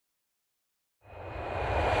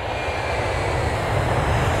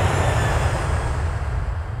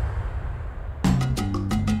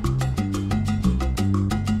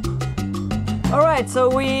right,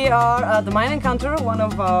 so we are at the Mayan Encounter, one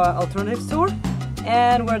of our alternatives tour,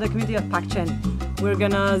 and we're the community of Pakchen. We're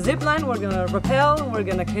gonna zip line, we're gonna rappel, we're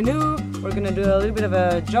gonna canoe, we're gonna do a little bit of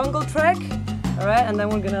a jungle trek, all right, and then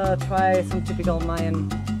we're gonna try some typical Mayan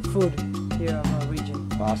food here of our region.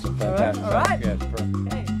 Awesome, fantastic. All right. Good. Perfect.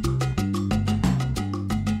 Okay.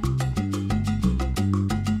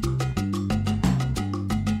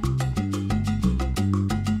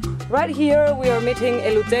 Right here we are meeting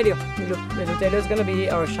Eleuterio. Eleuterio is gonna be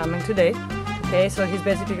our shaman today. Okay, so he's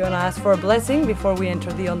basically gonna ask for a blessing before we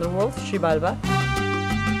enter the underworld, Shibalba.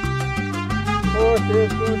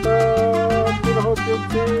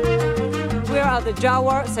 We are at the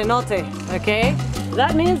Nohoch Cenote, okay?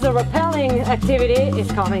 That means the rappelling activity is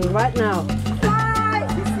coming right now.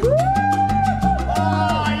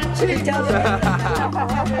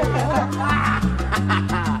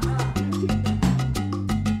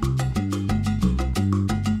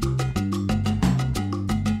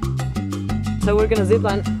 So we're gonna zip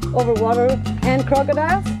line over water and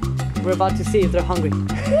crocodiles. We're about to see if they're hungry.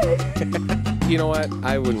 You know what?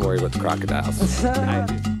 I wouldn't worry about the crocodiles.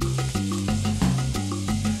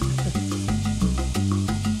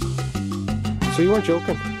 So you weren't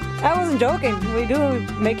joking? I wasn't joking. We do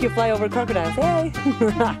make you fly over crocodiles. Hey!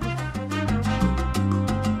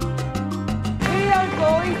 We are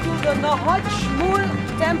going to the Nohoch Muul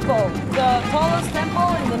Temple, the tallest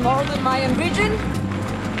temple in the northern Mayan region.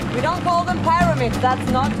 We don't call them pyramids,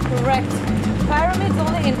 that's not correct. Pyramids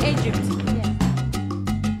only in Egypt.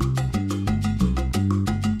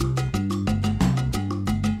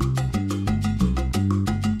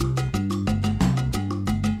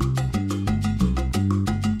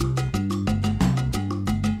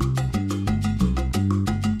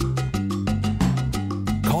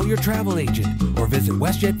 Call your travel agent or visit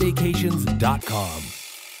WestJetVacations.com.